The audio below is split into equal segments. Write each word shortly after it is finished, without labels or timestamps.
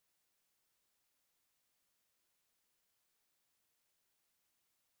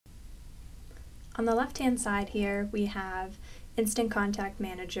On the left-hand side here, we have Instant Contact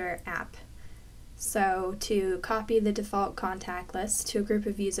Manager app. So to copy the default contact list to a group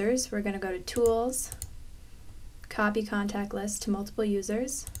of users, we're going to go to Tools, Copy Contact List to multiple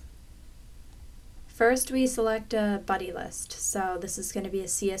users. First, we select a buddy list. So this is going to be a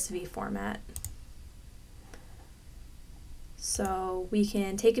CSV format. So we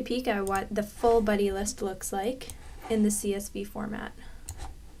can take a peek at what the full buddy list looks like in the CSV format.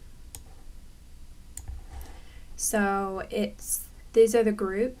 So these are the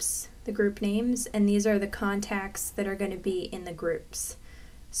groups, the group names, and these are the contacts that are going to be in the groups.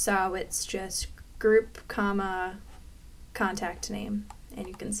 So it's just group, comma, contact name. And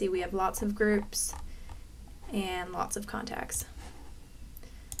you can see we have lots of groups and lots of contacts.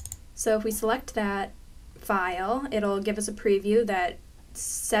 So if we select that file, it'll give us a preview that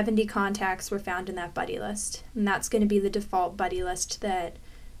 70 contacts were found in that buddy list. And that's going to be the default buddy list that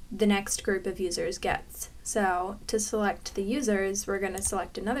the next group of users gets. So to select the users, we're going to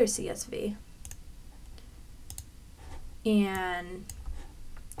select another CSV. And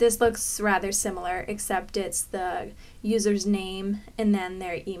this looks rather similar, except it's the user's name and then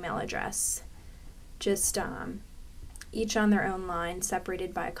their email address. Just each on their own line,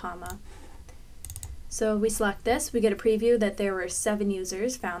 separated by a comma. So we select this, we get a preview that there were 7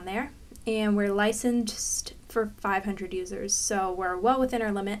 users found there, and we're licensed for 500 users, so we're well within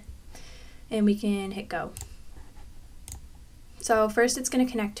our limit, and we can hit go. So first it's going to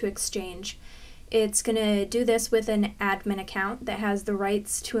connect to Exchange. It's going to do this with an admin account that has the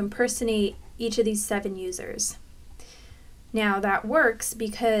rights to impersonate each of these 7 users. Now that works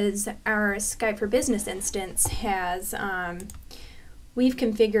because our Skype for Business instance has, we've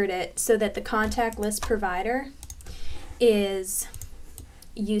configured it so that the contact list provider is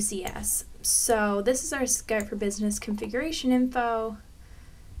UCS. So this is our Skype for Business configuration info.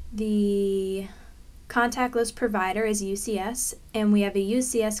 The contact list provider is UCS, and we have a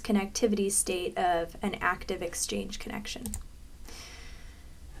UCS connectivity state of an active Exchange connection.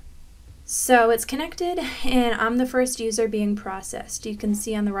 So it's connected, and I'm the first user being processed. You can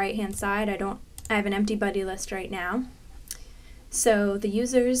see on the right hand side, I have an empty buddy list right now. So the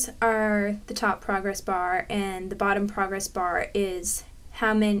users are the top progress bar, and the bottom progress bar is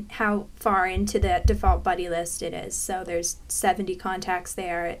how far into the default buddy list it is. So there's 70 contacts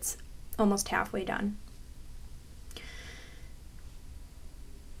there. It's almost halfway done.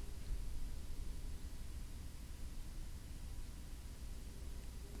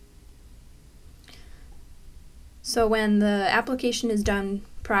 So when the application is done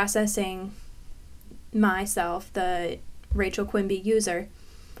processing myself, the Rachel Quimby user,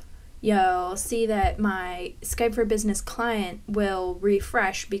 you'll see that my Skype for Business client will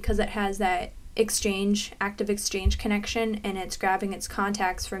refresh because it has that Exchange, active Exchange connection, and it's grabbing its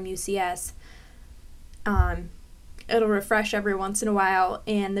contacts from UCS. It'll refresh every once in a while,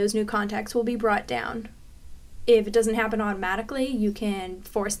 and those new contacts will be brought down. If it doesn't happen automatically, you can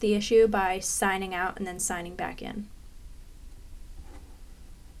force the issue by signing out and then signing back in.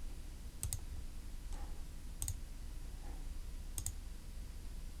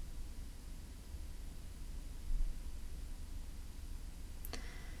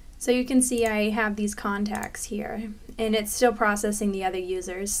 So you can see I have these contacts here, and it's still processing the other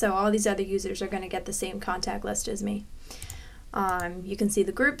users, so all these other users are going to get the same contact list as me. You can see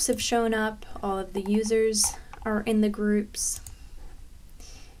the groups have shown up, all of the users are in the groups,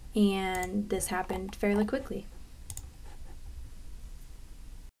 and this happened fairly quickly.